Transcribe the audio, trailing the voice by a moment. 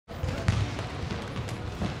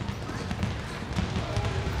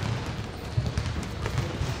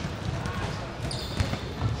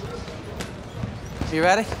Are you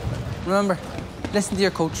ready? Remember, listen to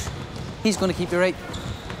your coach. He's going to keep you right.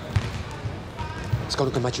 It's going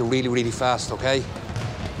to come at you really, really fast, okay?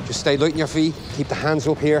 Just stay light on your feet, keep the hands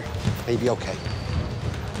up here, and you'll be okay.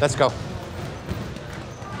 Let's go.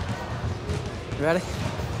 You ready?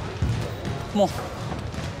 Come on.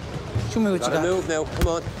 Show me what you got. You gotta move now, come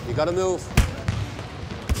on. You gotta move.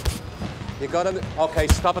 You gotta, okay,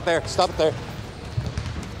 stop it there, stop it there.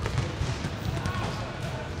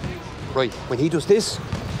 Right, when he does this,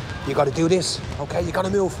 you gotta do this, okay? You gotta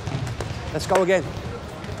move. Let's go again.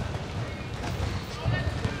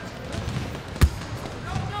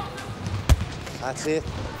 That's it.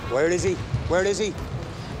 Where is he? Where is he?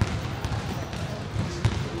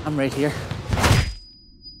 I'm right here.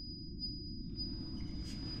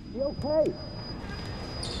 You okay?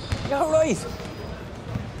 You all right?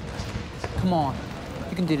 Come on.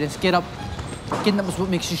 You can do this. Get up. Getting up is what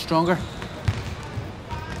makes you stronger.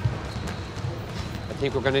 I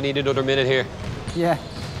think we're gonna need another minute here. Yeah,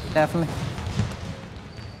 definitely.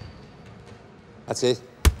 That's it.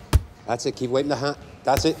 That's it. Keep waving the hand.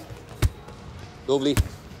 That's it. Lovely.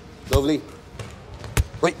 Lovely.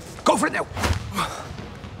 Right, go for it now.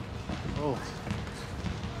 Oh.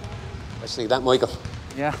 Let's see that, Michael.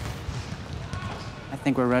 Yeah. I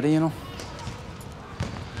think we're ready, you know.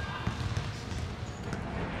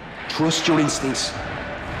 Trust your instincts.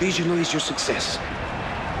 Visualize your success.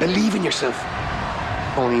 Believe in yourself.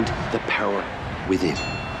 Find the power within.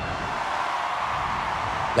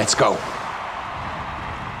 Let's go.